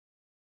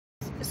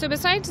So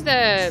besides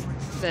the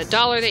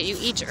dollar that you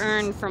each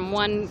earn from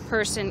one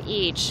person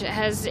each,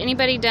 has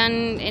anybody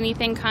done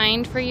anything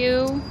kind for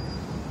you?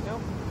 Nope.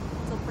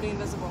 Still pretty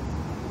invisible.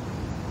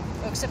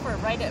 Except for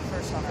right at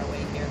first on our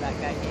way here, that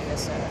guy gave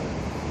us a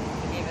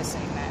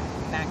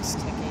max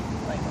ticket,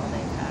 like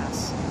all-day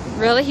pass.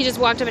 Really? He just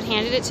walked up and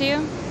handed it to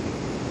you?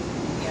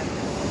 Yeah.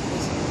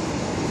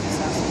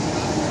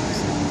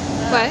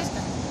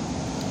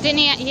 What? Didn't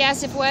he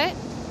asked if what?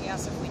 He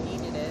asked if we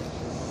needed it.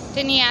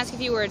 Didn't he ask if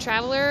you were a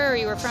traveler or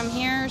you were from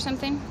here or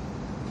something?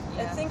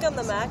 Yeah. I think on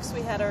the max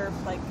we had our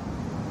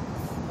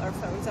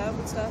phones out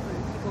and stuff,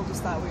 and people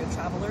just thought we were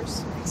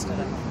travelers Instead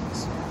of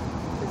homeless,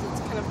 yeah. because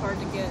it's kind of hard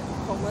to get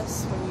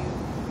homeless when you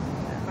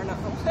are not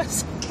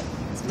homeless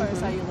as far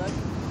as how you look.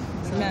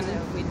 So,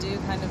 We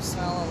do kind of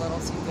smell a little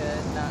too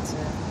good, not to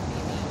be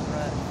mean,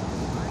 but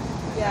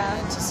yeah,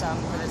 to some,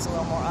 but it's a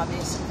little more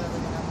obvious if they're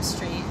living on the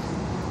street.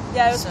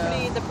 yeah, it was So-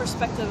 pretty. The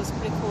perspective was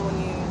pretty cool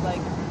when you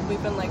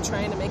we've been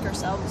trying to make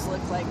ourselves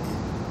look like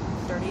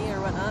dirty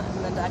or whatnot,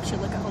 and then to actually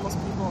look at homeless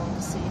people and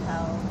to see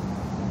how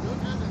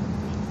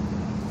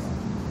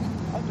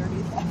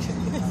dirty they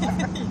actually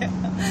are.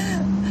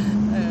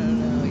 I don't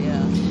know,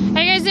 yeah.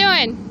 How you guys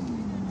doing?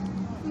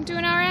 I'm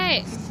doing all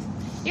right.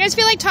 You guys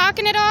feel like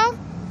talking at all?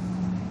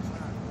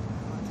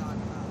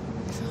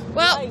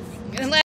 Well, Life. unless